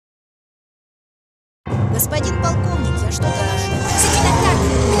Господин полковник, я что-то нашел.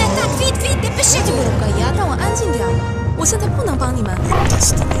 Именно так, вид, напишите. 我的呀，让我安静点。我现在不能帮你们。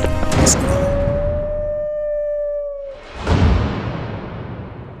 Destiny is gone.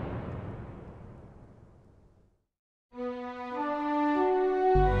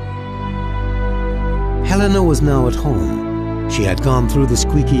 Helena was now at home. She had gone through the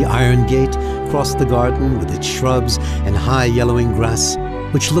squeaky iron gate, crossed the garden with its shrubs and high yellowing grass,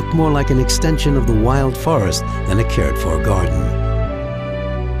 which looked more like an extension of the wild forest than a cared-for garden.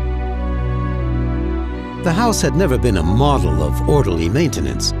 The house had never been a model of orderly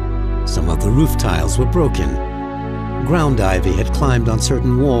maintenance. Some of the roof tiles were broken. Ground ivy had climbed on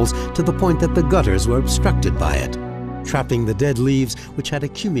certain walls to the point that the gutters were obstructed by it, trapping the dead leaves which had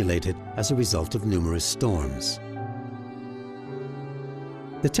accumulated as a result of numerous storms.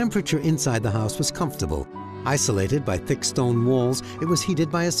 The temperature inside the house was comfortable. Isolated by thick stone walls, it was heated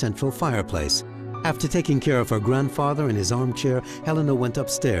by a central fireplace. After taking care of her grandfather in his armchair, Helena went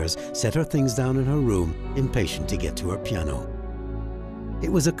upstairs, set her things down in her room, impatient to get to her piano.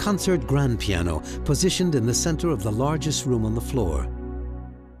 It was a concert grand piano, positioned in the center of the largest room on the floor.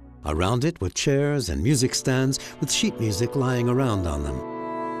 Around it were chairs and music stands with sheet music lying around on them.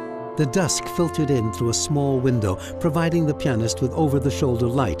 The dusk filtered in through a small window, providing the pianist with over-the-shoulder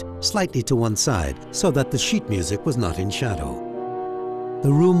light, slightly to one side, so that the sheet music was not in shadow.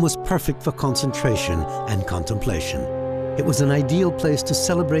 The room was perfect for concentration and contemplation. It was an ideal place to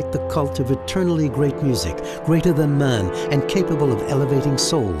celebrate the cult of eternally great music, greater than man and capable of elevating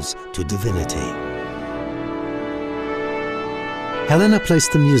souls to divinity. Helena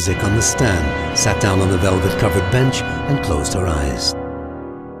placed the music on the stand, sat down on the velvet-covered bench, and closed her eyes.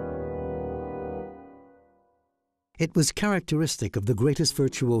 It was characteristic of the greatest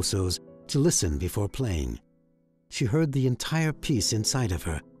virtuosos to listen before playing. She heard the entire piece inside of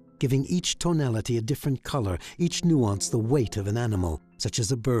her, giving each tonality a different color, each nuance the weight of an animal, such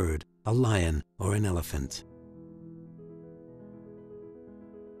as a bird, a lion, or an elephant.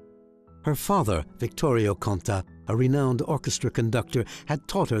 Her father, Vittorio Conta, a renowned orchestra conductor, had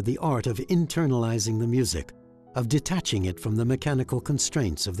taught her the art of internalizing the music, of detaching it from the mechanical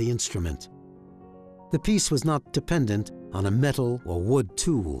constraints of the instrument. The piece was not dependent on a metal or wood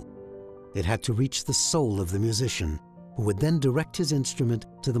tool. It had to reach the soul of the musician, who would then direct his instrument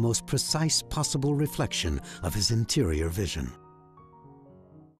to the most precise possible reflection of his interior vision.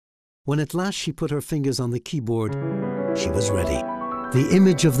 When at last she put her fingers on the keyboard, she was ready. The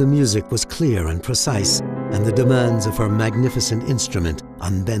image of the music was clear and precise, and the demands of her magnificent instrument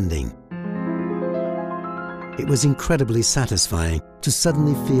unbending. It was incredibly satisfying to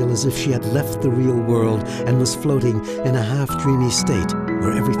suddenly feel as if she had left the real world and was floating in a half-dreamy state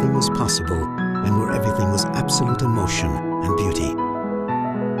where everything was possible and where everything was absolute emotion and beauty.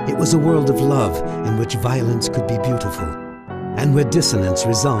 It was a world of love in which violence could be beautiful, and where dissonance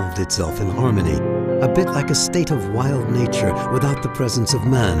resolved itself in harmony, a bit like a state of wild nature without the presence of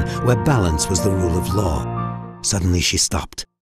man, where balance was the rule of law. Suddenly she stopped.